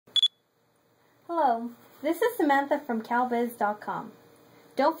Hello, this is Samantha from calbiz.com.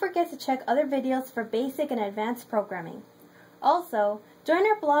 Don't forget to check other videos for basic and advanced programming. Also, join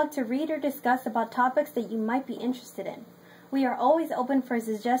our blog to read or discuss about topics that you might be interested in. We are always open for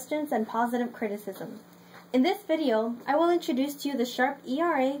suggestions and positive criticism. In this video, I will introduce to you the Sharp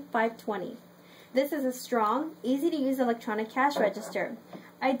ER-A520. This is a strong, easy-to-use electronic cash register,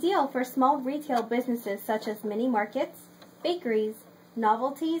 ideal for small retail businesses such as mini markets, bakeries,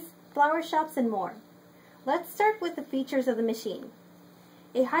 novelties, flower shops, and more. Let's start with the features of the machine.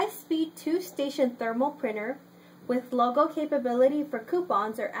 A high-speed 2-station thermal printer with logo capability for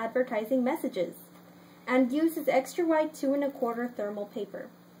coupons or advertising messages, and uses extra-wide 2 1/4 thermal paper,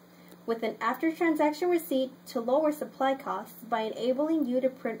 with an after-transaction receipt to lower supply costs by enabling you to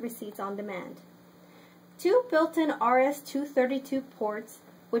print receipts on demand. 2 built-in RS-232 ports,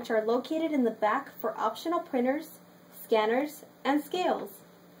 which are located in the back for optional printers, scanners, and scales.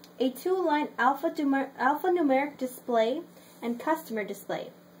 A 2-line alphanumeric display and customer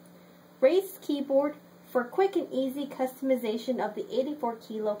display. Raised keyboard for quick and easy customization of the 84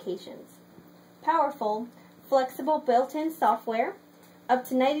 key locations. Powerful, flexible built-in software, up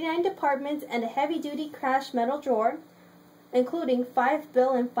to 99 departments, and a heavy-duty crash metal drawer, including 5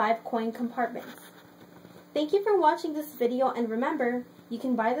 bill and 5 coin compartments. Thank you for watching this video, and remember, you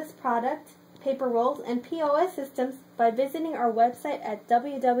can buy this product, paper rolls, and POS systems by visiting our website at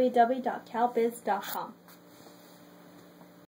www.calbiz.com.